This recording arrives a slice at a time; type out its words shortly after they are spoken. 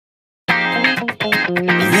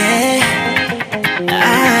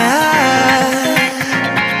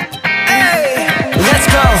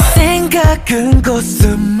끊고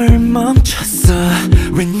숨을 멈췄어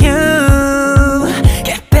When you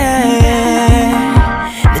get back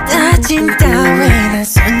내 다짐 따윈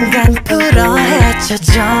순간 풀어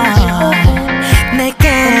헤쳐져 내게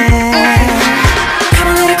Come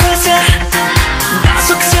on little closer 나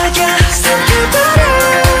속삭여 삼켜버려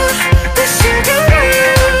The sugar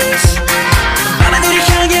rush 밤하늘을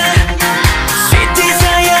향해 Sweet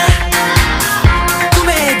desire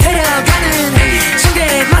꿈에 데려가는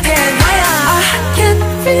침대 맡에 나야 I can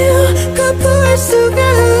feel 거부할 수가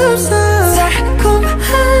없어 달콤한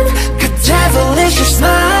그 devilish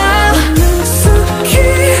smile 능숙히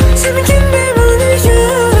숨긴 내 문을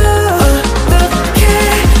열어 어떻게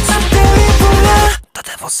잠들이 불러 The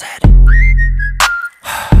devil said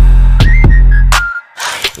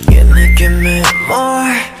Give me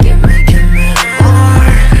more give me more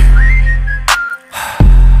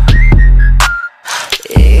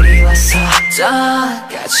이리 와서 더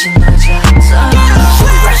같이 놀자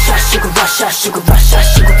Sugar rush, sugar rush, sugar rush,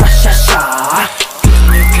 sugar rush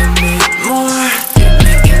Give me more give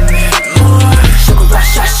me more Sugar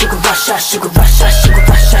rush, sugar rush, sugar rush, sugar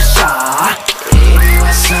rush, sugar 이리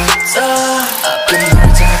와서 더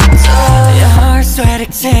끝나자 Your heart sweat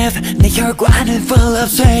active 내 혈관을 full of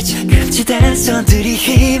switch 금지된 손들이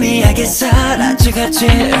희미하게 사라져가지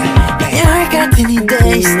강렬 같은 이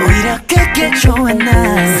days 오히려 그게 좋아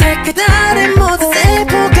난 색깔다른 모든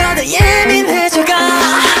세포가 더 예민해져가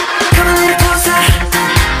Come a little closer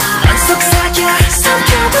넌 속삭여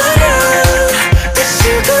삼켜버려 The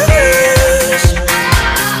sugar rush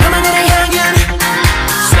밤하늘을 향한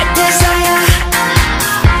sweet desire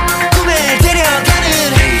꿈에 데려가는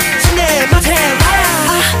침대 맡에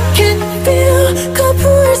I can feel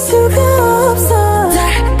거부할 수가 없어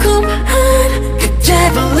달콤한 그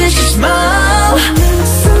devilish smile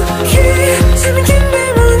능숙히 숨긴 내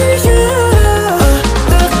문을 열어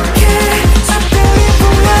어떻게 잠들이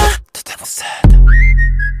불러 The devil said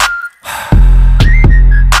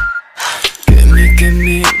Give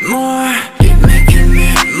me more give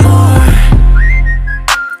me more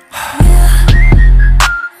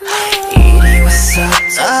이리 와서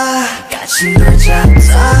더 같이 놀자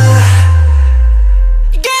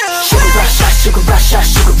Sugar rush, sugar rush,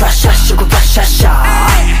 sugar rush, sugar rush, sugar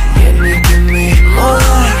Give me more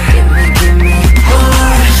give me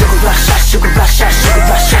more Sugar rush, sugar rush, sugar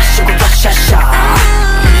rush, sugar rush, sugar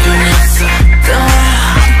이리 와서 더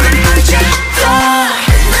끝나자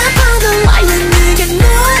나 보던 와인 네게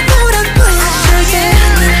너의 보란 거야 Sugar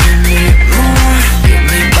Give me more give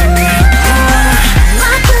me more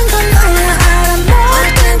모든 건 너야 알아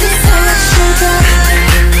모든 기세야 Sugar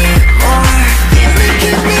Give me more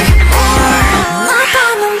give me more 나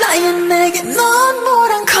보는 와인 내게 넌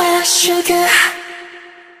뭐란 거야 Sugar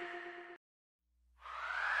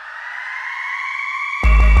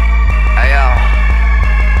Hey yo,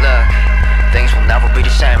 look, things will never be the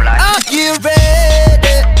same like Are you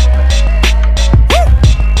ready?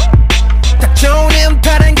 닥쳐오는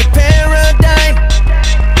파란 게 paradigm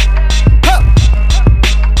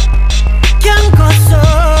경고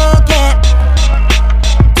속에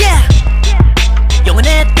yeah.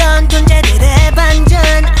 영원했던 존재들의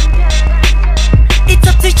반전 It's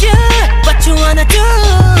up to you what you wanna do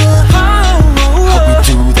How we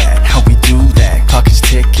do that, how we do that Clock is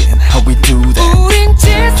ticking, how we do that 우린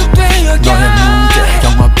지속되어야 너의 무대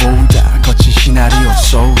영화보다 거친 시나리오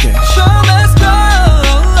속에 So let's go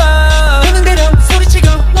보는 대로 소리치고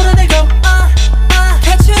놀아내고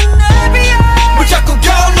같이 내비야 뭘 자꾸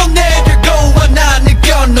결로 내려고 난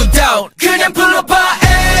느껴 no doubt 그냥 불러봐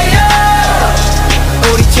에요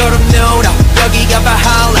우리처럼 놀아 여기가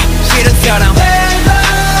바할라 싫은 사람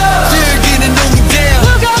즐기는 놈인데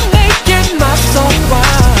누가 내게 맞서봐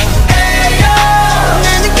에요 내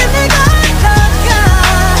느낌 내가 나가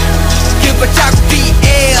그발 자꾸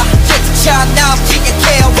비해 제트차 나오지 않게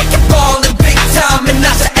We can ball in big time and I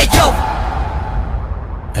say 에요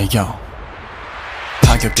에요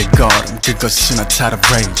파격의 걸음 그것은 a tidal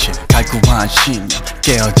raging 갈구한 신념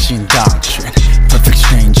깨어진 doctrine Perfect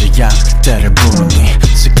stranger야 때를 부르니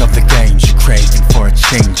Sick of the games you craving for a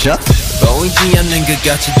change up 보이지 않는 그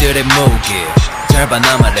가치들의 무게 절반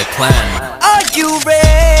나만의 plan Are you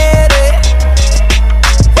ready?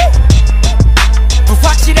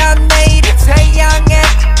 불확실한 내일을 태양에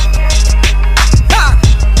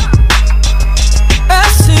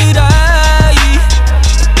아스라이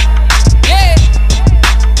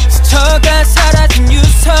스쳐가 사라진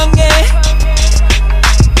유성에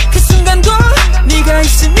그 순간도 네가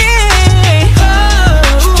있으니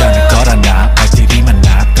쉽잖을 거라나 발들이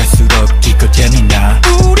만나 갈수록 기껏 재미나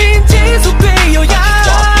우린 지속되어야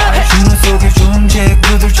흉내 속의 존재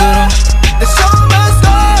그들처럼 Let's go, let's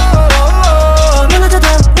go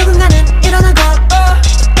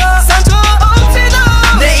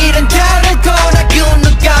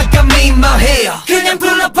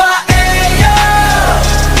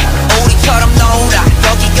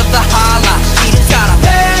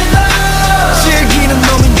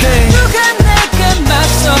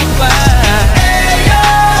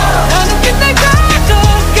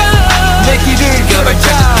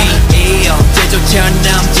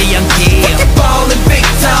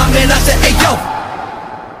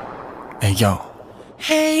yo.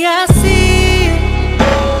 Hey, I see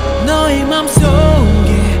너의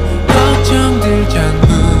맘속에 걱정들 전부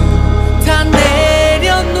다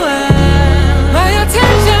내려놔. My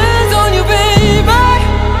attention's on you, baby.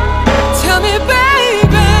 Tell me,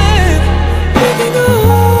 baby, living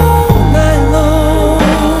all night long,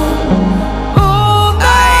 all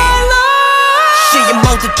night long. 시계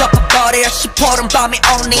모두 덮어버려 시퍼런 밤이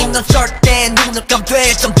오니 넌 절대 눈을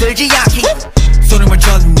감돼 잠들지 않기. 손을 왜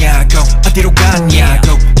졌냐고 어디로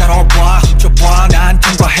갔냐고 따라와 훔쳐봐 난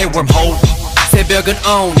통과해 wormhole. 새벽은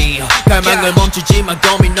오니 갈망을 멈추지만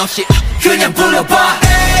고민 없이 그냥 불러봐.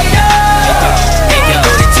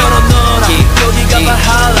 우리 털어놓아 여기가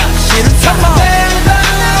바할라 싫은 사람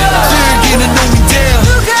즐기는 놈인데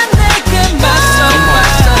누가 내게 맞서봐.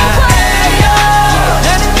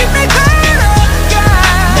 나는 빛을 걸어가.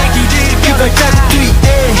 내 길을 그 발자국 뒤에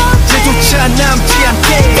제조차 남지 않게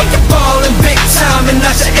Ballin' big time and I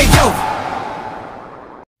say ayo.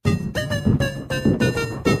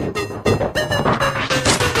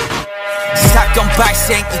 사건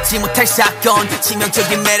발생 잊지 못할 사건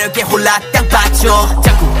치명적인 매력에 홀라 땅 빠져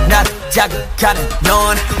자꾸 나를 자극하는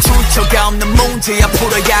넌 출처가 없는 문제야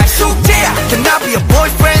풀어야 할 숙제야. Can I be a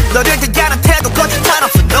boyfriend? 너를 대하는 태도 거짓말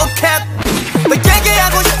없어 no cap. 너에게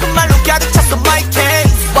하고 싶은 말로 가득 찼어 my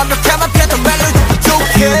case. 완벽한 패턴 멜로디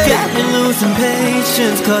부족해. You got me losing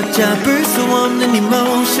patience. 걷잡을 수 없는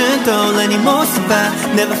emotion. 떠올라니 모습 봐.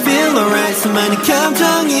 Never feel alright. 수많은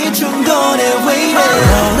감정이 충돌해 waiting.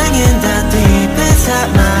 Rolling in the deep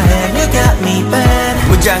inside my head. You got me bad.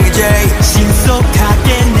 문장의 J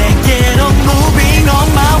신속하게 내게로 moving on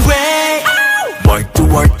my way. Why do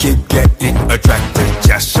I keep getting attracted?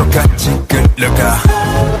 자석같이 끌려가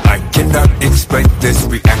I cannot explain this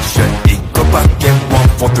reaction 이거밖에 1,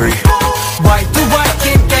 4, 3 Why do I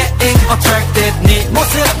keep getting attracted? 네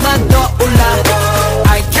모습만 떠올라.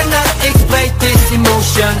 I cannot explain this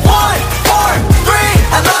emotion. 1, 4, 3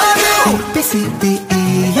 I love you. A, B, C, D,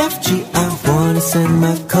 E, F, G I wanna send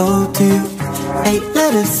my code to you. 8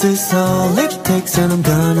 letters is all it takes and I'm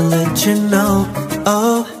gonna let you know.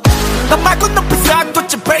 Oh, 너 말고 높은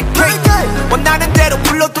사도치 break 원하는 대로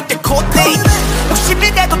불러도 돼 코딩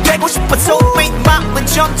욕심이 내도 되고 싶어 soulmate 마음은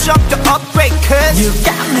점점 더 upgrade cause you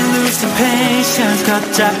got me losing patience.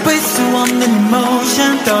 걷잡을 수 없는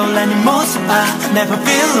emotion. 떠올라니 모습 봐. Never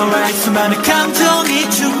feel alright. 수많은 감정이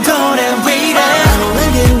충돌해 waiting.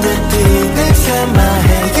 Rolling in the deep inside my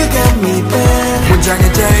head. You got me bad.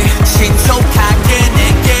 문장의 J 신속하게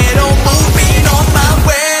내게로 moving on my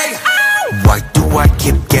way. Why do I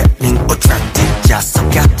keep getting attracted?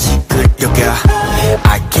 자석같이 끌려가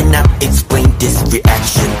I cannot explain this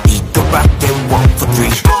reaction 이거밖에 1, 4,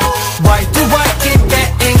 3 Why do I keep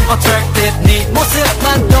getting attracted? 네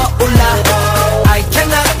모습만 떠올라. I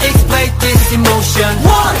cannot explain this emotion. 1,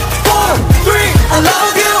 4, 3 I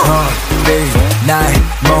love you. 나의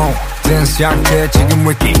모든 상태 지금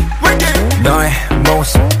wiki 너의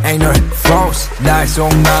모습 ain't no false 나의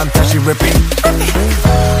속마음 다시 repeat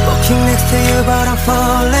Walking next to you but I'm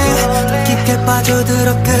falling. 깊게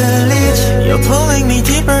빠져들어 끌리지. You're pulling me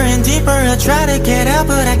deeper and deeper. I try to get out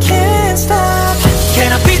but I can't stop.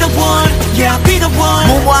 Can I be the one? Yeah, I'll be the one.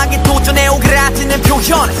 무모하게 도전해 오그라지는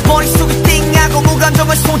표현 머릿속이 띵하고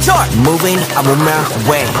무감정을 소절 Moving I'm on my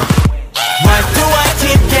way. Why do I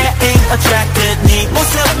keep getting attracted? 네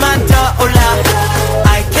모습만 떠올라.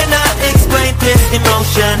 I cannot explain this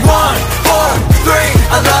emotion. 1, 4, 3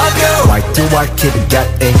 I love you. Why do I keep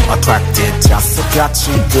getting attracted 자석같이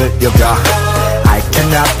끌려가 I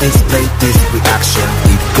cannot explain this reaction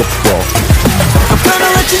이거 뭐 I'm gonna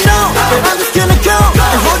let you know that I'm just gonna go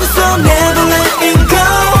and hold you so never letting go.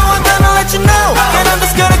 I'm gonna let you know that I'm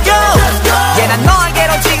just gonna go. Yeah 난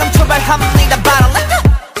너에게로 지금 출발합니다 바로 let go.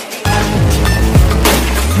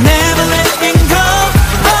 Never letting go.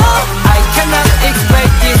 Oh, I cannot explain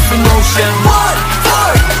this emotion. 1,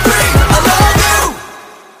 4, 3 I love you.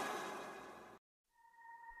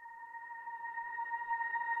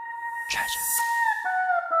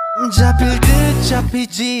 잡힐 듯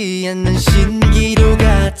잡히지 않는 신기루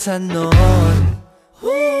같아 넌.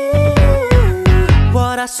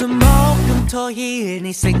 월화수목금토일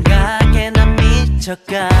네 생각에 난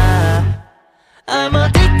미쳐가. I'm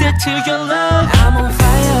addicted to your love. I'm on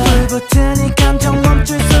fire. 불붙은 이 감정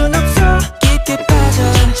멈출 순 없어. 깊게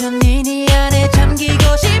빠져 천천히 네 안에 잠기고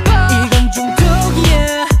싶어. 이건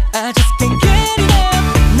중독이야. I just can't get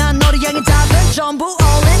enough. 난 너를 향해 답을 전부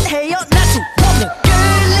all in 해요. 날 수 없는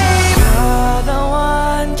끌림. You're the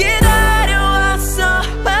one. 기다려왔어.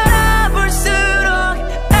 바라볼수록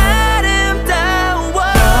아름다워.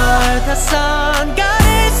 널 다선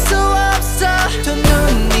가릴 수 없어. 두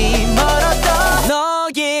눈이 멀어도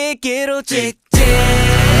너에게로 너에게로 직진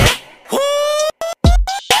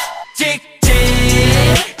직진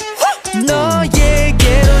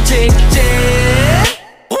너에게로 직진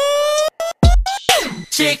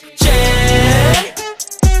직진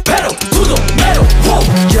pedal to the metal.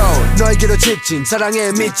 Yo, 너에게로 직진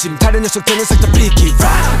사랑의 미침 다른 녀석들은 싹 다 삐기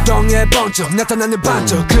덩에 번쩍 나타나는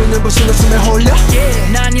반쪽 그 눈부신 웃음에 홀려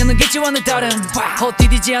난 여는 기지와는 다른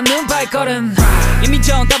헛디디지 않는 발걸음 이미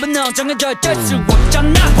정답은 넌 정해져 어쩔 수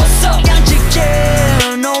없잖아 벌써 그냥 직진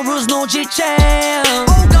No rules no 지침 내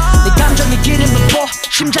감정이 기름을 부어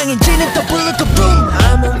심장이 지는 또 불러 또 boom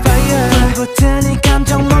I'm on fire 불붙은 이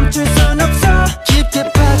감정 멈출 순 없어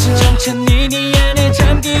깊게 빠져 천천히 네 안에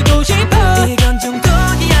잠기고 싶어 이건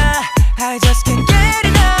정도야 I just can't get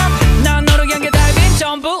enough 난 너를 향해 달린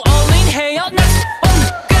전부 all in 해요 Next on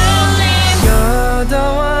끌림 You're the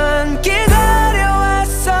one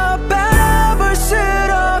기다려왔어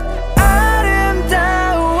바라볼수록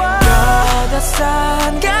아름다워 You're the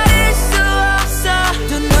sun 가릴 수 없어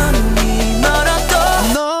두 눈이 멀어도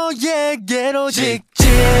너에게로 직진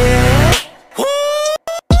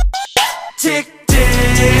직진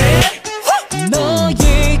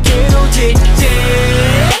너에게로 직진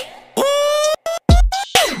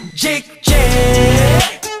직진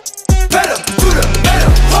pedal to the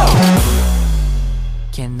metal.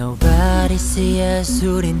 Can nobody see us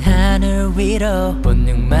우린 하늘 위로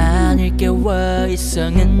본능만 일깨워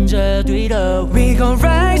이성은 저 뒤로 We gon'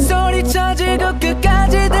 ride 소리쳐 지고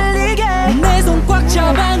끝까지 들리게 내 손 꽉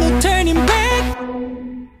잡아 no turning back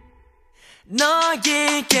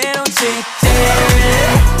너에게로 직진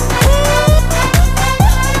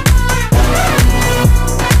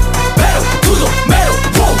Pedal to the metal.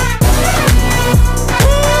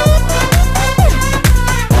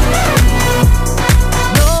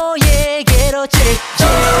 너에게로 직진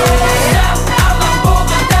앞만 보고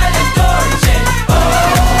달린 돌진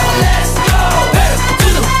Oh let's go pedal to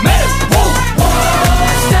the metal.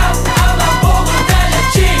 Stop 앞만 보고 달려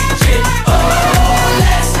직진 Oh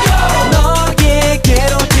let's go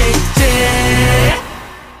너에게로 직진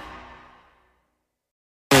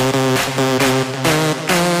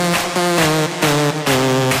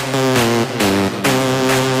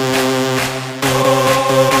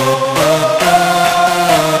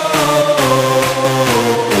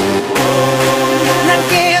난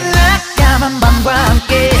깨어나 까만 밤과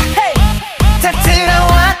함께 다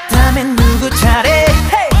들어왔다면 누구 차례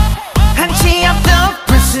한치 앞도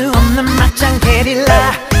볼 수 없는 막장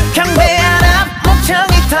게릴라 경배하라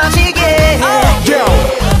목청이 터지게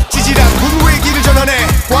지질한 분위기 길을 전환해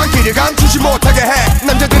광기를 감추지 못하게 해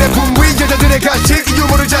남자들의 분위 여자들의 가식 이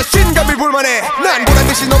유머를 자신감을 불만해 난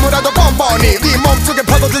보란듯이 너무나도 뻔뻔히 네 몸속에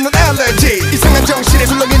파고드는 엘레지 이상한 정신에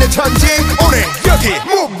술렁이는 천지 오늘 여기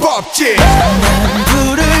무법지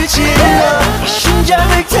불을 질러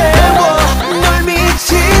심장을 태워 널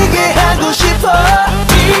미치게 하고 싶어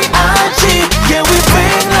D.I.G. Yeah we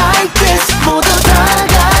bring like this 모두 다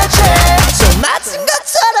같이 좀 맞은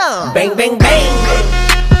것처럼 Bang bang bang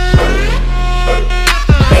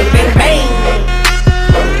Bang bang bang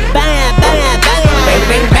Bang bang bang Bang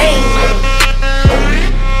bang bang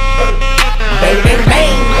Bang bang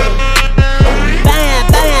bang Bang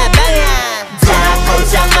bang bang 자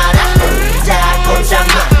꼼짝 마라 자 꼼짝 마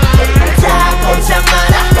자 꼼짝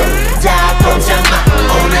마라 자 꼼짝 마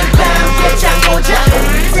오늘 밤 끝장 보자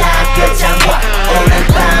자 끝장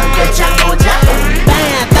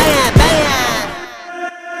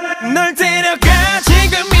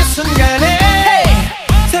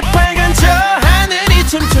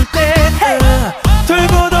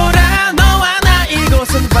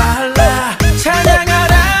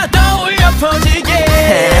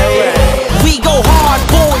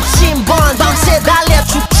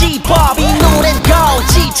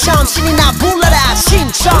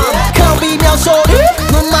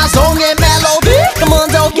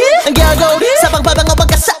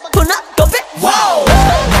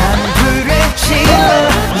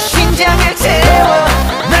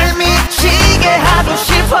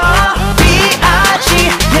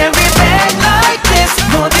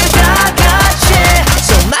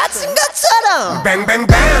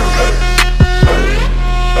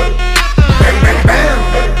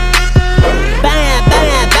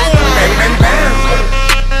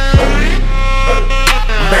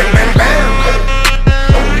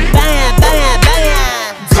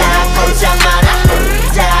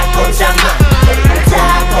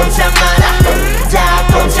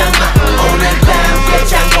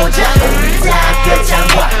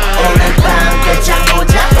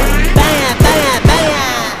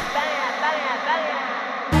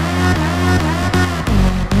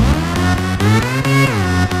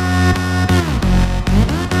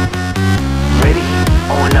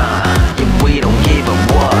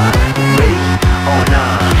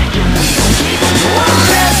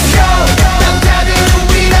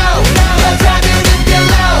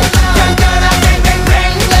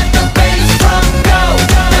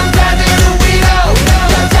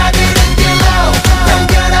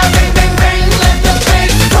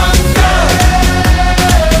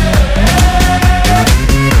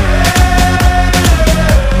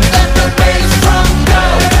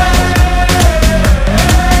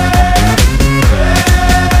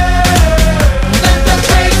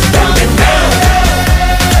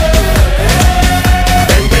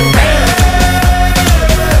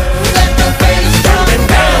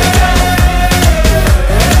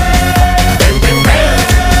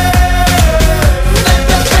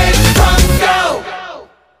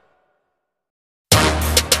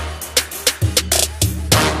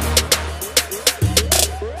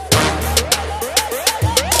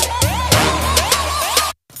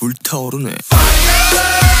불타오르네.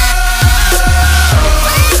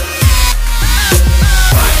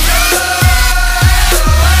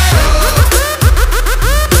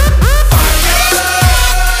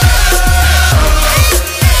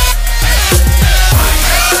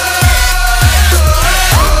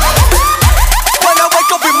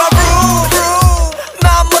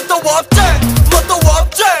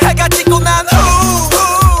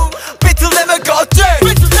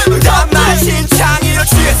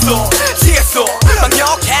 취했어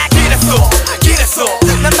막역해 길했어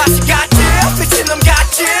난 맛이 같지 미친놈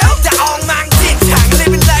같지 다 엉망진창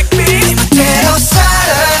living like me 네 멋대로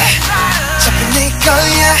살아 자꾸 네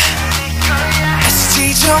거야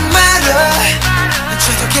애쓰지 좀 말아 난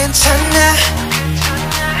죄도 괜찮아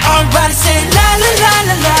Everybody say la la la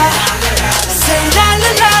la la say la la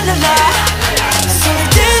la la la 소리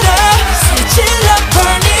들어 소리 질러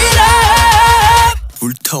burn it up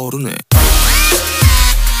불타오르네.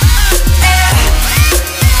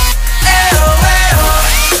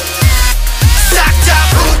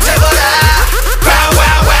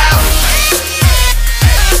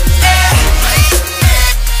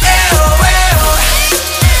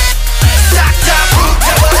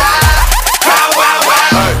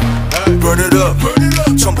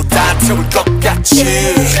 전부 다 태울 것 같지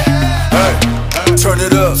Turn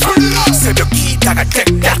it up 새벽이 다갈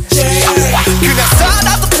때까지 그냥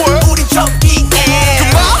사람도 보여 우린 저기에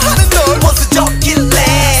그 말하는 널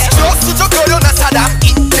원수적일래 수저거려 난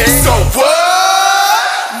사람인데 So what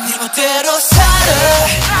네 멋대로 살아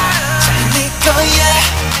자꾸 네 거야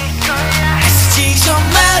애쓰지 좀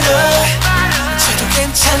말아 죄도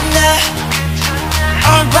괜찮아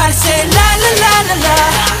Everybody say la la la la la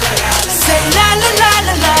say la la la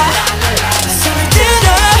la la 소리 들어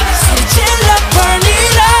소리 질러 burn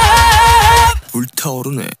it up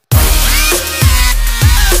불타오르네.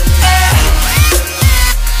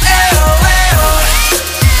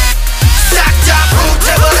 싹 다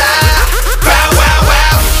불태워라 wow wow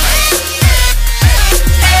wow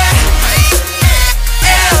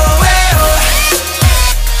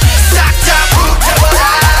싹 다 불태워라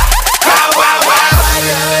wow wow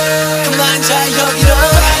wow 그만 자 여기로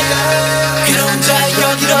그럼 자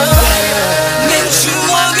여기로 내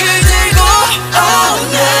추억을 들고 all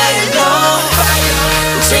night long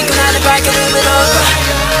친근한 발걸음으로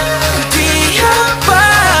뛰어봐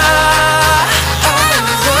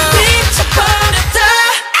미쳐버렸다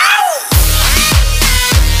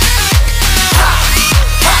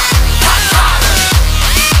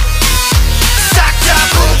싹 다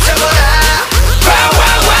불태워라 wow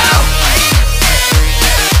wow wow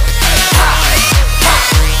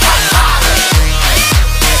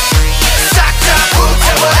싹 다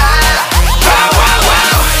불태워라 wow wow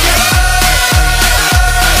wow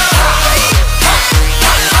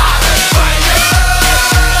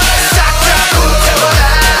싹 다 불태워라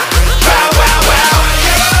wow wow wow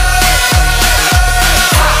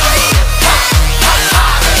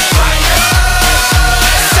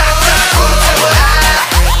싹 다 불태워라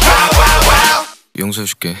wow wow wow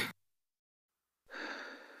용서해줄게.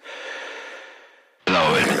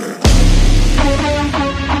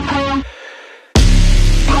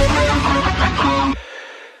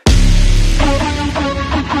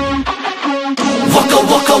 Waka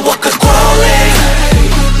waka waka crawling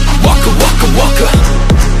Waka waka waka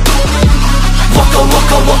Waka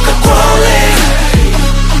waka waka crawling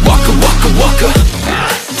Waka waka waka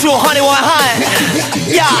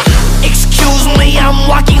 201 Yeah Excuse me I'm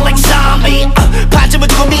walking like zombie 반쯤을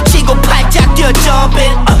두고 미치고 팔짝 뛰어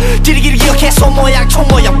jumping 길이길이 기억해 손 모양 총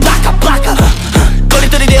모양 블락아 블락아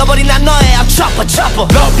거리돌이 되어버린 난 너의 I'm chopper chopper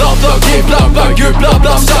Blow blow blow keep blow blow you blow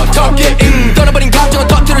blow stop talking 떠나버린 감정은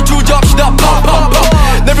터뜨려 주저없이다 pop pop pop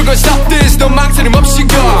Never gonna stop this 너 망설임 없이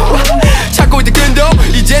go 찾고 있던 끈도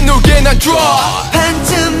이제 누게 난 draw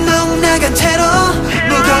반쯤 넉나간 채로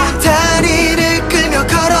무거운 다리를 끌며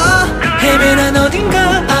걸어 헤매난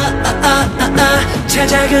어딘가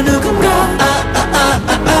찾아가 누군가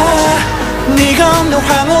네가 없는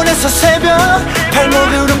황홀에서 새벽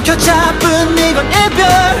발목을 움켜잡은 이건 이별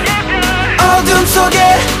어둠 속에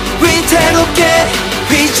위태롭게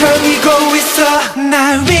휘청이고 있어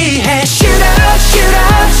날 위해 shoot out shoot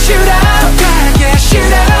out shoot out 강하게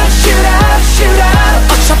shoot out shoot out shoot out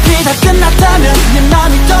어차피 다 끝났다면 내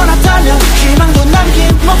맘이 떠났다면 희망도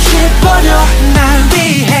남김없이 버려 날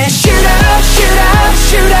위해 shoot out shoot out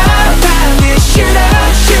shoot out 강하게 shoot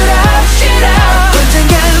out shoot out shoot out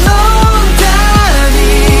언젠간 온다니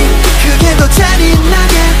그게 더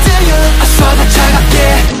잔인하게 들려 쏟아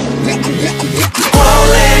차갑게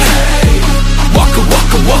Crawling Waka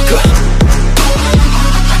waka waka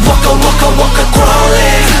Waka waka waka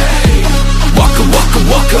crawling Waka waka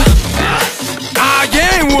waka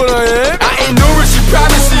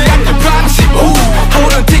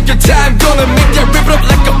I'm gonna make that rip up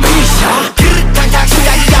like a pizza. 그릇탕탕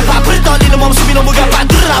심장이야 밥을 떨리는 몸숨이 너무 가빠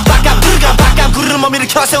누르나 바깥 구르는 몸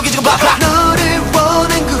일으켜 세우기 지금 바빠. 너를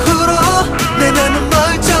원한 그 후로 내 맘은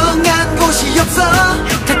멀쩡한 곳이 없어.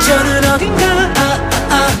 닥쳐는 어딘가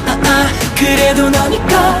그래도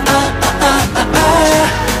너니까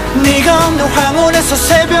네가 없는 황혼에서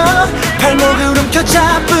새벽 발목을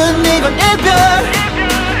움켜잡은 이건 이별.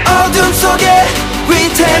 어둠 속에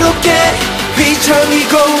위태롭게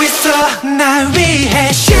휘청이고 있어. 날 위해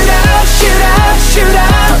shoot out shoot out shoot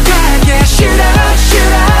out 강하게 shoot out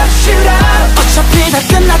shoot out shoot out. 어차피 다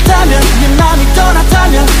끝났다면 네 맘이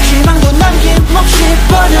떠났다면 희망도 남김없이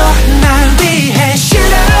버려. 날 위해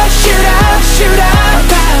shoot out shoot out shoot out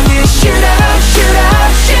강하게 shoot out shoot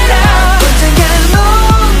out shoot out. 언젠간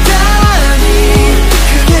온다니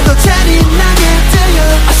그게 더 잔인하게 들려.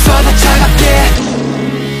 어서 더 차갑게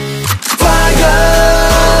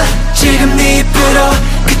Fire. 지금 네 입으로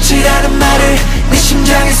끝이라는 말을 내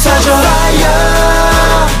심장에 써줘.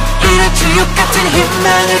 Fire. 이런 지옥 같은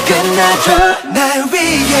희망을 끝내줘. 날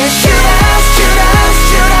위해 shoot out shoot out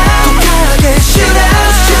shoot out 더 강하게 shoot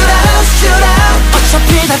out shoot out shoot out. 어차피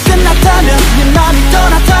다 끝났다면 네 맘이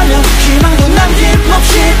떠났다면 희망도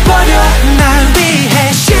남김없이 버려. 날 위해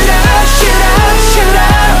shoot out shoot out shoot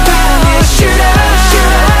out 더 강하게 shoot out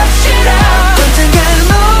shoot out shoot out. 언젠간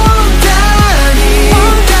온다니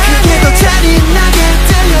그게 더 잔인하게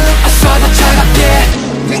들려. 어서 더 차갑게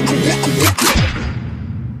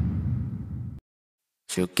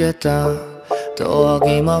죽겠다 또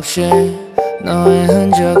어김없이 너의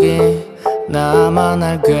흔적이 나만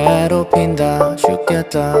날 괴롭힌다.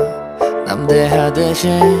 죽겠다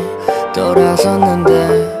남대하듯이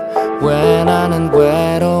돌아섰는데 왜 나는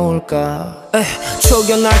외로울까.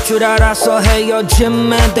 초견할 줄 알아서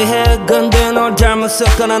헤어짐에 대해 근데 널 잘못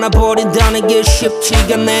섞어나 나 버린다는 게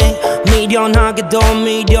쉽지가 않네. 미련하게도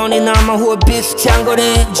미련이 남아 후회 비슷한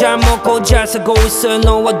거리. 잘 먹고 잘 살고 있어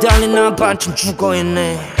너와 달리 난 반쯤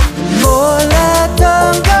죽어있네.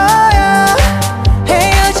 몰랐던 거야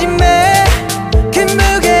헤어짐에 그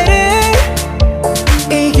무게를.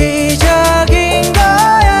 이기적인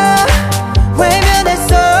거야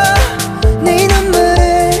외면했어 네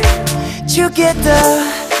눈물을. 죽겠다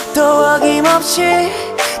또 어김없이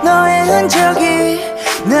너의 흔적이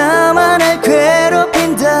나만을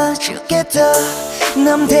괴롭힌다. 죽겠다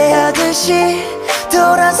남대하듯이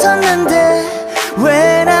돌아섰는데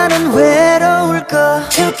왜 나는 외로울까.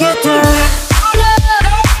 죽겠다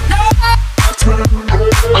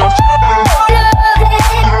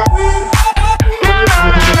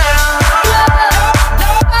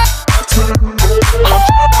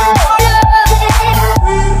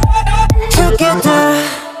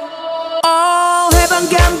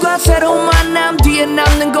해방감과 새로운 만남 뒤에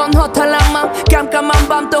남는 건 허탈한 맘. 깜깜한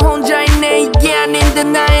밤 또 혼자 있네. 이게 아닌 듯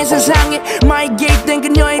나의 세상에 마이게이된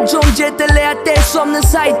그녀의 존재 뗄래야 뗄 수 없는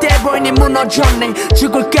사이 돼버리니 무너졌네.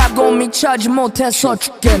 죽을 각오 미쳐지 못해서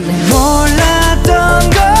죽겠네. 몰랐던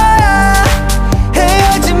거야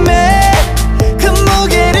헤어짐에 그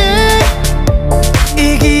무게를.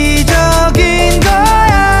 이기적인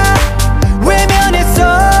거야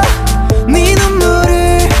외면했어 네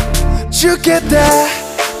눈물을. 죽겠다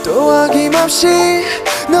또 어김없이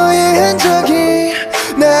너의 흔적이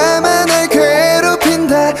나만을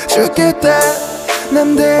괴롭힌다. 죽겠다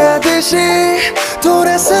남대하듯이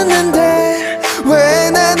돌아섰는데 왜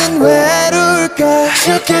나는 외로울까.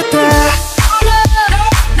 죽겠다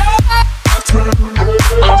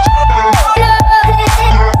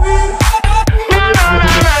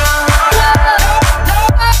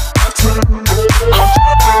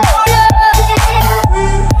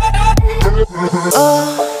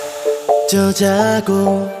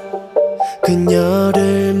어쩌자고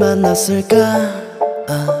그녀를 만났을까.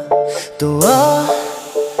 또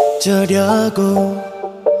어쩌려고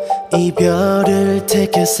이별을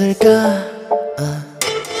택했을까.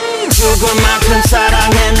 죽을 만큼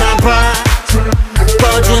사랑했나봐.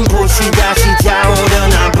 꺼진 불씨 다시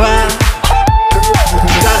타오르나봐.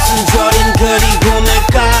 가슴 저린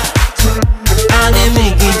그리움일까 아님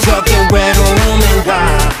이기적인 외로움인가.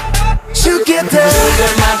 죽겠다 죽을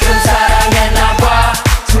만큼 사랑했나봐.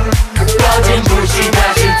 꺼진 불씨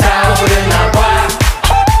다시 타오르나봐.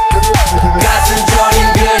 가슴 저린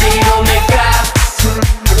그리움일까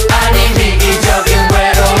아님 이기적인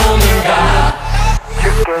외로움인가.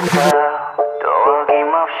 죽겠다 또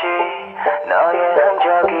어김없이 너의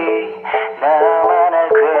흔적이 나만을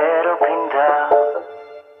괴롭힌다.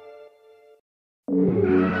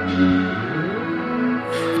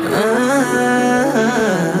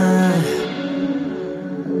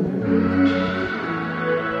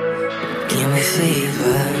 Give me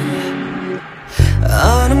fever.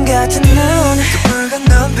 같은 눈 그 붉은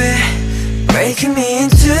눈빛 Breaking me in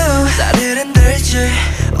two 나를 흔들지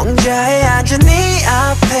옹자에 앉은 네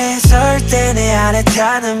앞에 설 때 내 안에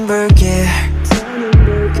타는 불길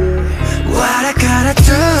What I gotta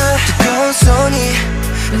do 뜨거운 손이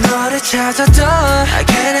너를 찾아도 I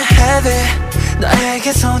can't have it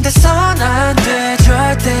너에게 손대선 안 돼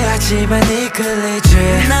절대 하지만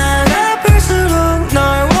이끌리지 난 아플수록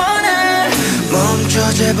널 원해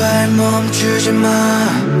멈춰 제발 멈추지 마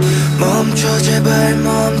멈춰 제발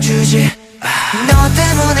멈추지 너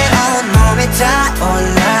때문에 온몸이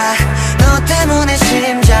타올라 너 때문에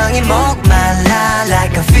심장이 목말라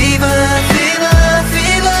Like a fever, fever,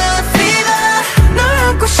 fever, fever 널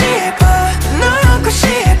안고 싶어 널 안고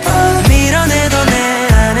싶어 밀어내도 내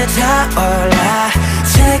안에 타올라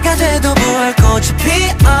새가 돼도 부활꽃이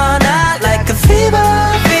피어나 Like a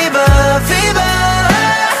fever, fever, fever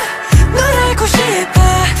널 알고 싶어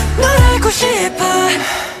널 알고 싶어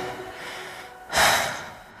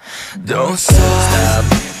Don't stop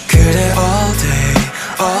그래 all day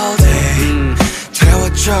all day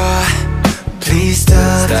태워줘 Please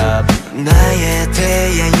stop 나에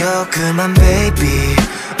대하여 그만 baby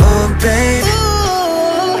Oh baby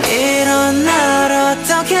이런 날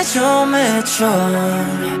어떻게 좀 해줘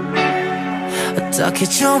어떻게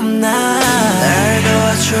좀 날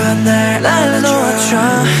놓아줘 날 놓아줘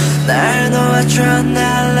날 놓아줘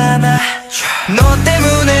날 안아줘 너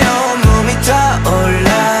때문에 온몸이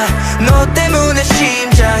타올라 너 때문에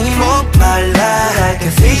심장이 목말라 Like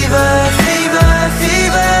a fever, fever,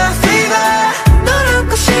 fever, fever 널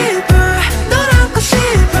안고 싶어 널 안고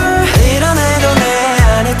싶어 밀어내도 내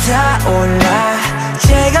안에 타올라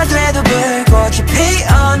새가 돼도 불꽃이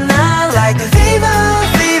피어나 Like a fever,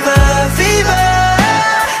 fever, fever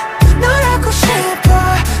널 안고 싶어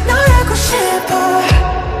널 안고 싶어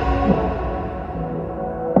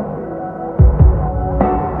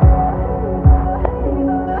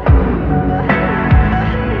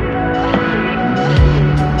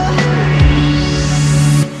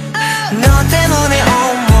너 때문에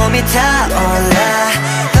온몸이 타올라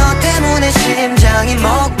너 때문에 심장이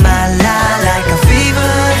목말라 Like a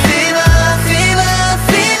fever, fever, fever,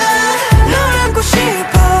 fever 널 안고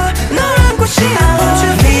싶어 널 안고 싶어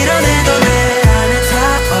밀어내도 내 안에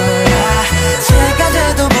타올라 새가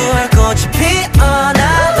돼도 부활꽃이 피어나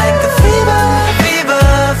Like a fever,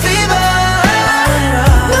 fever, fever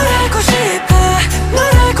널 알고 싶어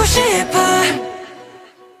널 알고 싶어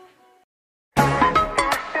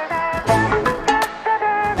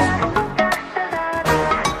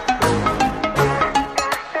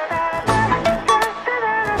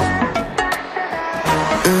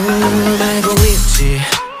알고 있지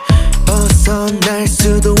벗어날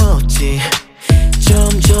수도 없지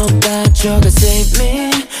점점 빠져가 Save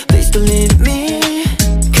me Please believe me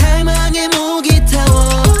갈망의 목이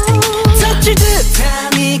타워 덮칠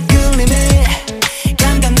듯한 이끌림에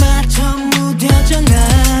감각 맞춰 무뎌져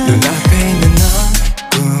난 눈앞에 있는 넌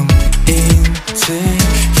꿈인지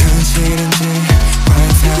현실인지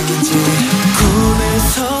환상인지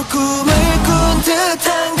꿈에서 꿈을 꾼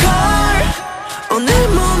듯한 걸 오늘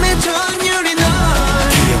몸의 전율이 널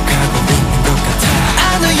기억하고 있는 것 같아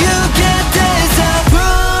I know you get deja vu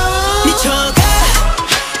미쳐가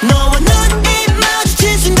너와 눈이 마주친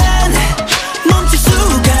순간 멈출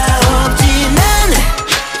수가 없지 난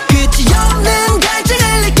끝이 없는 갈증을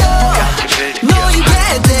느껴 No you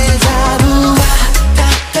get deja vu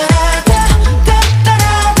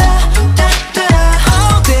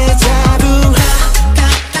Oh deja vu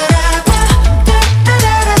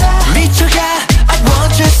미쳐가 I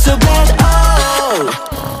want you so bad oh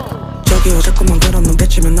저기요 자꾸만 그런 눈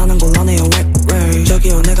비치면 나는 곤란해요 왜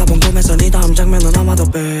저기요 내가 본 꿈에서 네 다음 장면은 아마도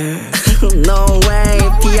배 No way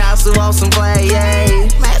피할 수 없음 play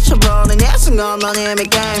yeah. 맞춰보는 예순간 넌 이미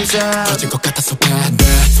game show 터진 것 같아서 bad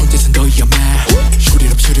bad 손짓은 더 위험해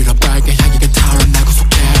슈리럽 빨간 향기가 타올라고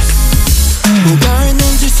속해 뭐가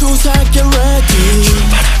있는지 수사할게 ready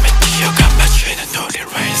바람에 뛰어가 마주치는 우리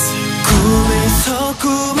race 꿈에서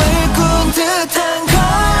꿈을 꾼 듯한 걸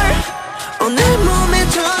오늘 몸의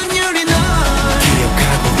전율이 널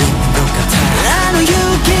기억하고 있는 것 같아 I know you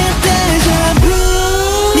get deja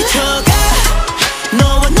vu 미쳐가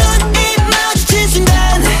너와 눈이 마주친 순간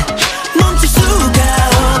멈출 수가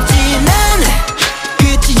없지 난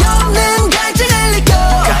끝이 없는 갈증을 느껴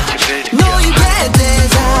No you get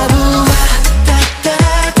deja vu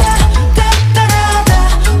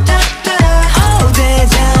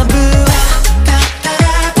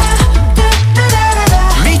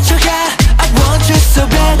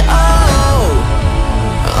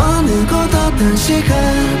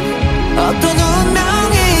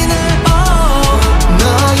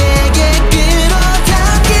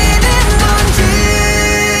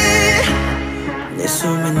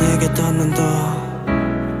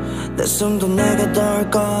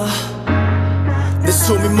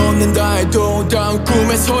않는다 해도 다음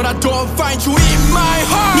꿈에서라도 find you in my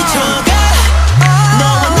heart. 미쳐가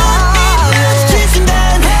너와 난 마주친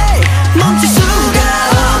순간 멈출 수가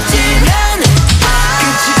없지. 난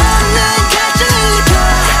끝이 없는 갈증을 느껴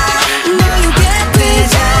너에게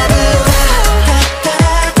되자루.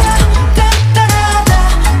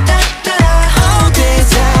 Oh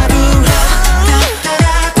되자루.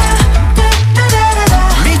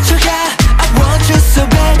 미쳐가 I want you so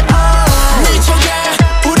bad. 미쳐가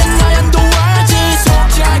우린 나연도 알지.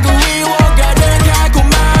 속자고 위워가는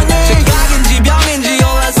달콤하니 생각인지 병인지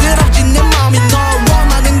혼란스럽진 내 맘이 널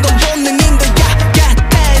원하는 건 본능인 거야.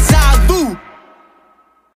 대자부.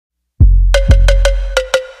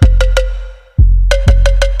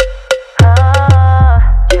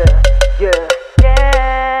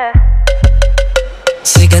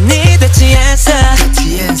 시간이 됐지 않았어.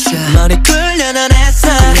 머리 굴려놔냈어.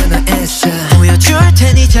 보여줄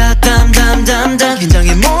테니 자 담담담담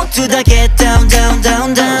긴장이 모두 다 get down down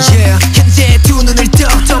down down. Yeah. 현재 두 눈을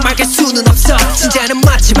떠 막을 수는 없어. 진짜는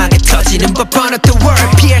마지막에 터지는 법 on the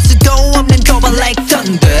word. 피할 수도 없는 도발 like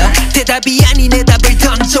thunder. 대답이 아닌 내 답을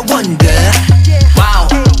던져 wonder. Wow.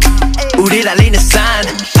 우리 달리는 산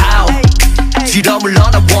pow. 뒤로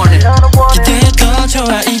물러나 warning. 기대도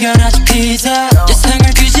좋아 이겨나지 피자.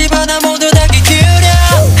 예상을 뒤집어나 모두 다 기울여.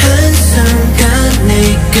 한순간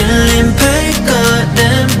네 끌림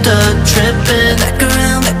발걸음 더 tripping. Back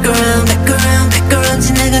around back around back around back around.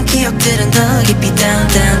 지나간 기억들은 더 깊이 down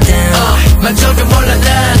down down. 만족을 몰라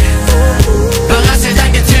난 방아쇠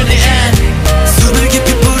당겨질 the end. 숨을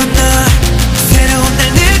깊이 부른 너 새로운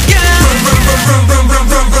날 느껴.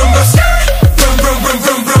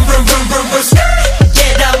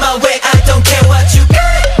 Get out my way, I don't care what you got.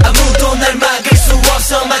 아무도 날 막을 수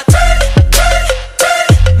없어. My turn, my turn,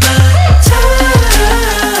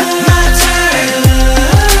 my turn,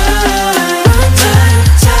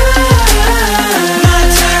 my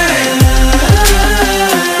turn.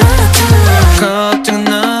 걱정은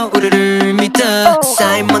너 우리를 믿어.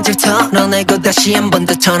 쌓인 먼지를 털어내고 다시 한 번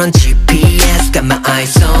더 쳐놓은 GPS. Got my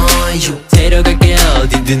eyes on you. 데려갈게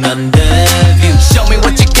어디든 on the view. Show me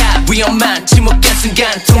what you got. 위험한 침묵의 순간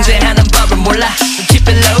통제하는 법을 몰라. Keep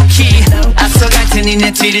it low key. 앞서갈 테니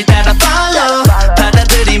내 뒤를 따라 follow.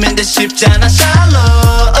 받아들이면 돼 쉽잖아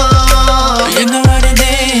shallow. You know what it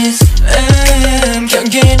is.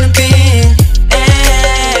 경계는 빛.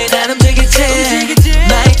 난 움직이지.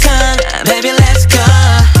 My turn. Baby let's go.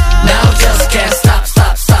 Now just can't stop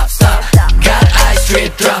stop stop stop. Got eyes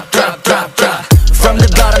straight drop drop drop drop. From the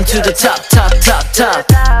bottom to the top top top top.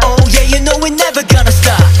 Oh yeah you know we're never gonna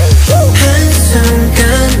stop.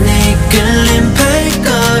 한순간 네 끌림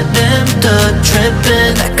발걸음 더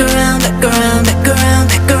tripping. Back around back around back around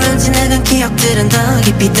back around. 지나간 기억들은 더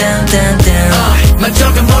깊이 down down down.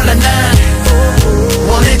 만족은 몰라 난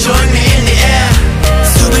원해 join me in the air.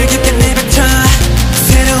 숨을 깊게 내뱉어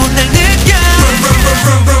새로운 날 느껴.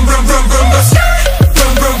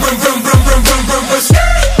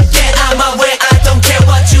 Get out my way, I don't care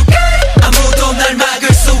what you got. 아무도 날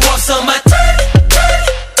막을 수 없어. My turn,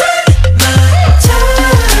 my turn,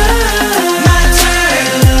 my turn,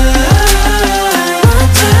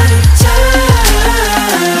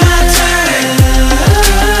 my turn.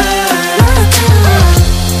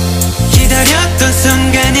 기다렸던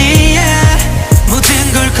순간이야.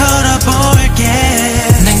 모든 걸 걸어볼게.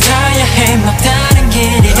 난 가야 해 막다른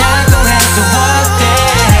길이라고 해도 어때.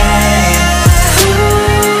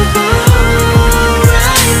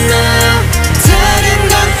 Right now 다른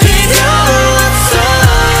건 필요 없어.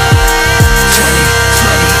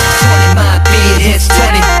 20, my beat hits 24/7.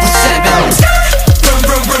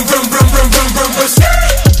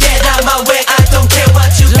 Get out my way, I don't care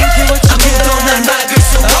what you got. 아무도 날 막을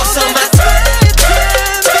수 없어. My turn,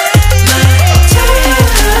 my turn,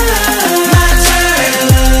 my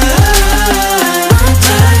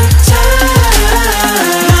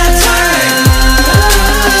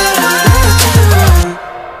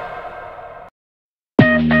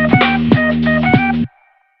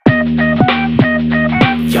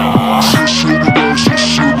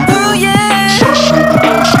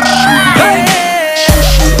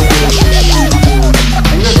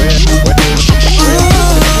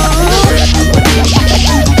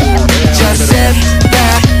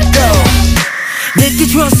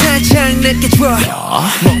느껴줘 살짝 느껴줘.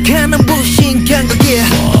 뭔가 눈부신 감각이야.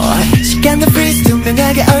 시간은 freeze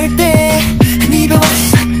투명하게 얼 때 한 입에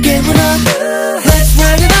와서 깨물어. Let's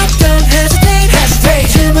run it up, don't hesitate.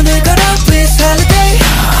 질문을 걸어 please holiday.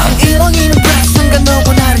 일렁이는 breath 순간 너와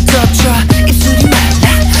나를 덮쳐. 입술이 말라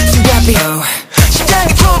수갑이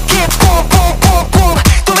심장이 툭 keep boom boom boom boom.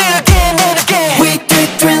 또 이렇게 내려게 We do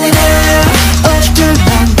it really now. 어쩔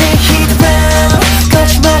난 내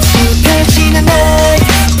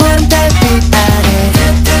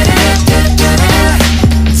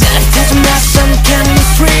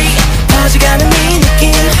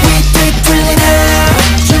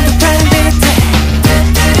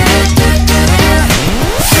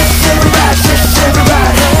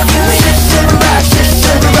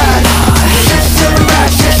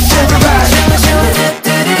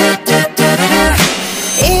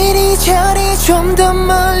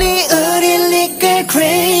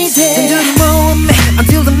crazy 단둘이 모험해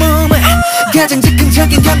until the moment 가장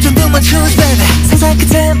즉흥적인 감정들만 choose baby 상상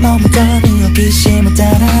끝에 머무던 호기심을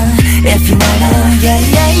따라 If you wanna yeah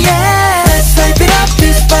yeah yeah Let's pipe it up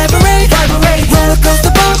this vibrate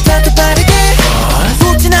rollercoaster boat 타도 빠르게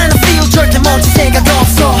웃진 않은 feel 절대 멈출 생각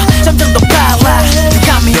없어 점점 더 빨라 You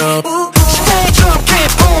got me 심장이 좋게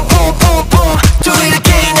boom boom boom boom Do it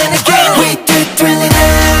again and again We do it really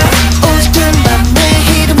now 오직된 맘에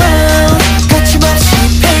hit around 거침없이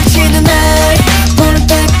펼치는 날 보는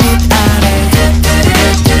백빛 아래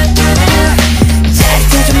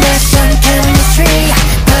짜릿해져 낯선 chemistry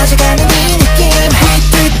빠져가는 이 느낌 We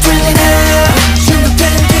do it really now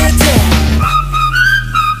중독되는 듯해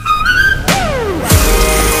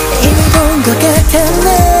이미 본 것 같아 난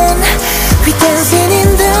We dancing in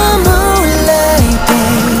the moonlight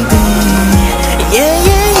baby Yeah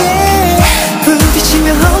yeah yeah 부딪히며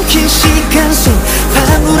엉킨 시간 속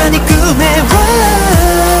황홀한 이 꿈에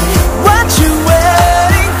What you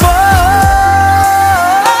waiting for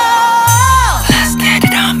Let's get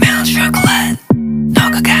it on milk chocolate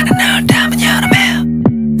녹아가는 널 담은 여름에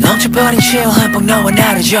넘쳐버린 chill 한폭 너와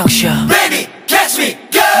나를 적셔 Baby, catch me,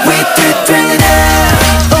 go! We do it really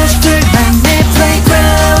now 오직들만의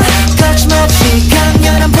playground 거침없이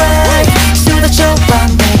강렬한 break 쏟아져봐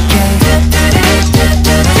내게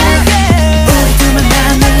우리 둘만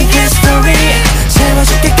남은 이 history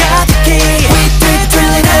세워줄게 가득히 We do it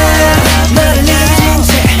really now 너를 잊은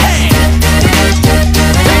채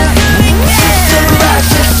She's alright,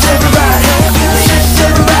 she's alright She's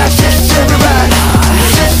alright, she's alright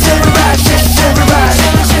She's alright, she's alright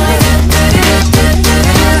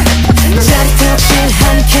짜릿해 확실한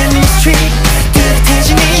chemistry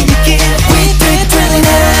뚜렷해진 이 느낌 We do it really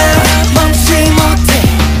now 멈추지 못해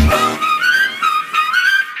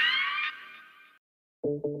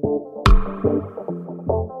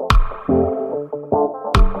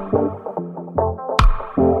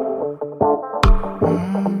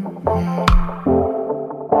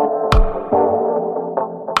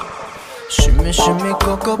Shimmy shimmy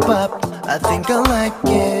coco pop I think I like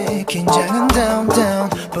it 긴장은 down down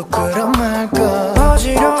부끄러움 말고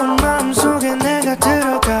어지러운 마음속에 내가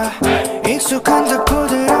들어가 익숙한 듯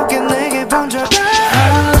부드럽게 내게 번져가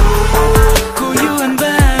고요한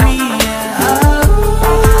밤이야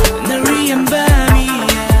날 위한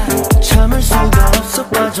밤이야 참을 수가 없어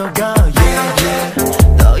빠져가 yeah yeah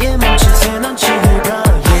너의 몸짓에 난 취해가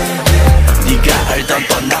yeah yeah 네가 알던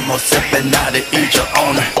뻔한 모습에 나를 잊어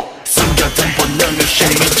오늘 숨겨둔 본능을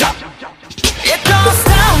심리적 It goes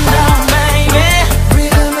down down baby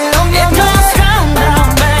리듬에 없는 It goes down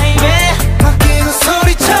down baby 맡기고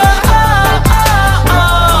소리쳐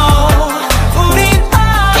우린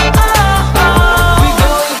We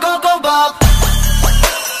going go go pop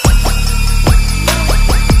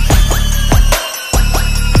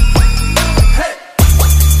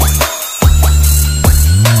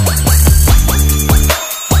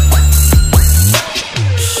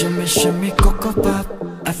Shimmy shimmy coco pop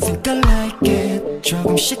I think I like it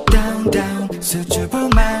조금씩 down down 수줍어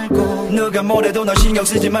말고 누가 뭐래도 널 신경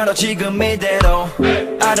쓰지 말아 지금 이대로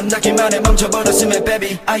아름답기만 해 멈춰버렸으면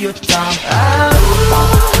baby Are you down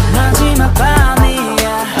마지막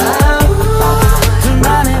밤이야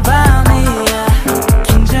둘만의 밤이야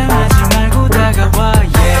긴장하지 말고 다가와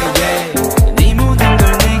yeah yeah 네 모든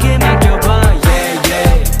걸 내게 맡겨봐 yeah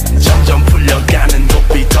yeah 점점 풀려가는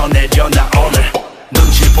높이 더 내려놔 오늘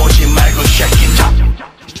눈치 보지 말고 shake it up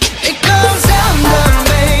It goes down down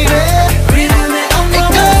baby 리듬에 없는 It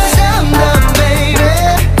goes down down baby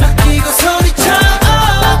맡기고 소리쳐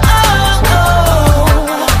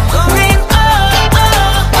우린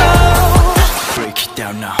Break it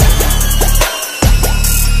down now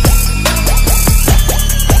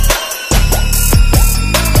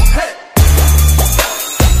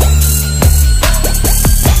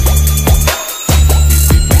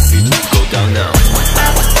Go down now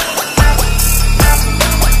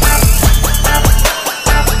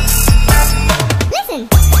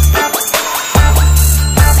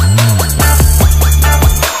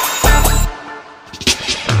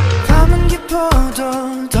밤은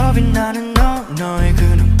깊어도 더 빛나는 너의 그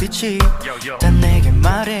눈빛이 다 내게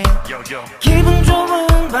말해 기분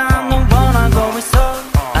좋은 밤 넌 원하고 있어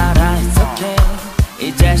알아 it's okay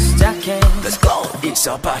이제 시작해 Let's go It's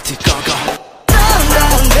about to go go Down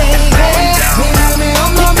down baby 믿음이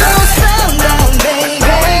없는 blues down down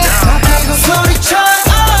baby 맡기고 소리쳐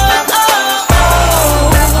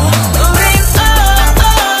우린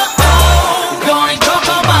going go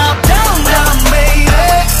go pop down down baby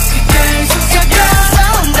그때를 속삭여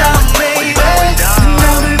down down baby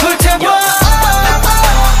너를 불태워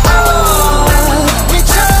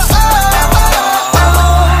미쳐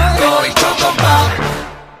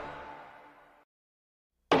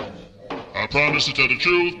promise to tell the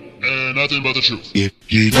truth and nothing but the truth.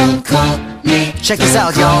 Don't call me. Check this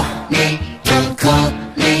out, y'all. Don't call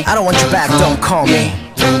me. I don't want you back, don't call me.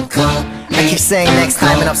 Don't call me. I keep saying next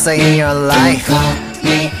time and I'm saying your life.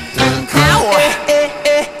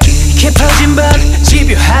 깊어진 밤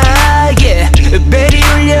집요하게 벨이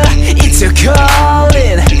울려 It's your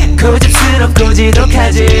calling 고집스럽고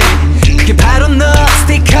지독하지 그게 바로 너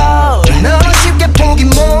스티커 너무 쉽게 포기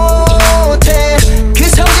못해 그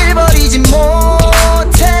성질 버리지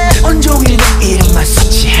못해 온종일 내 이름만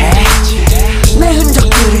서치해 내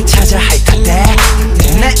흔적들을 찾아 핥아대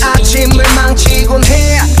내 아침을 망치곤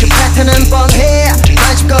해그 패턴은 뻔해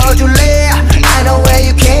관심 꺼줄래 I know where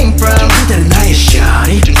you came from 그대는 나의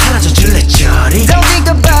shawty 사라져 줄래 저리 Don't think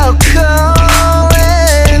about calling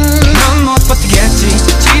넌 못 버티겠지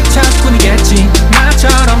집착뿐이겠지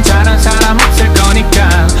나처럼 잘한 사람 없을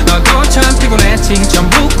거니까 너도 참 피곤했지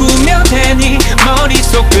전부 꾸며 대니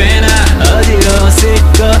머릿속 꽤나 어지러웠을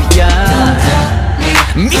거야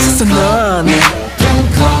미쳤어 넌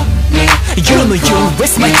You know you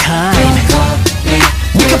waste my time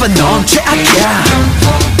네가 봐 넌 최악이야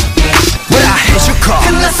What I hate you call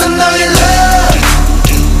끝났어 너의 love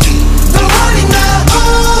Don't worry now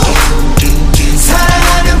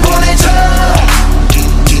사랑하면 보내줘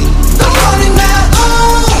Don't worry now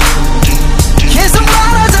계속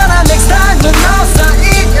말하잖아 Next time 넌 없어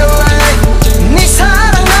in your life 네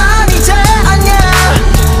사랑 난 이제 아냐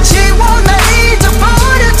지워 날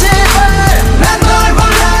잊어버려 제발 난 널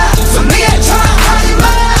몰라 So 네가 좋아하지 마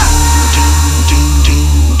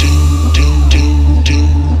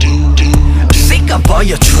Sick of all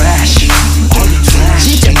your trash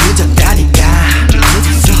진짜 늦었다니까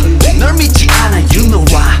널 믿지 않아 you know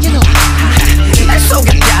why 날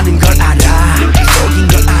속였다는 걸 알아 속인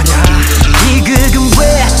걸 알아 비극은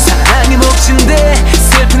왜 사랑이 몫인데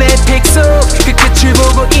슬픈 에픽 속 그 끝을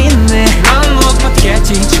보고 있네 넌 못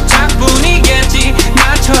버티겠지 집착뿐이겠지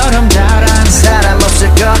나처럼 잘한 사람 없을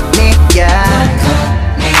거니까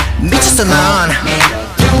미쳤어 넌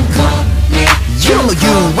You don't know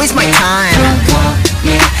you waste my time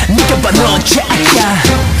네가 봐 넌 죄악이야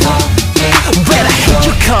When I hate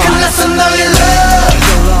you call 끝났어 너의 love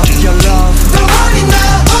Your love Don't worry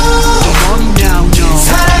now Don't worry now no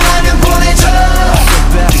사랑하면 보내줘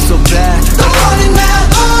So bad Don't worry now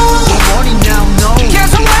Don't worry now no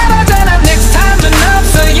계속 말하잖아 Next time은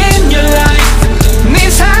없어 in your life 네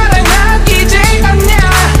사랑 아끼지 않냐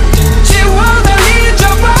지워 널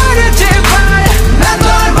잊어버려 제발 난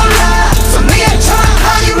널 몰라 So 네가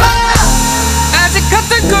좋아하지 마 아직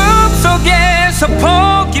컸던 꿈속에서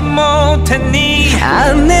포기 못했니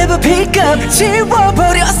I'll never pick up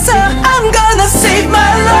지워버렸어 I'm gonna save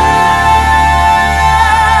my love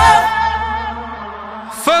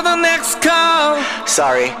For the next call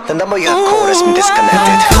Sorry, the number you have called has been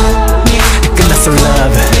disconnected 끝났어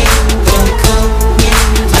love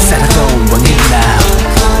I said I don't want it now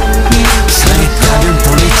사랑했다면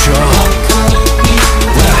보내줘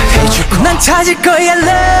When I hate you call 난 찾을 거야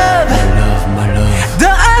love My love 더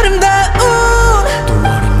아름다운 Don't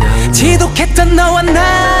worry now 지독했던 너와 나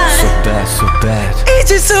So bad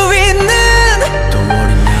잊을 수 있는 Don't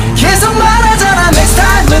worry now 계속 말하잖아 Next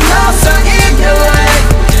time은 없어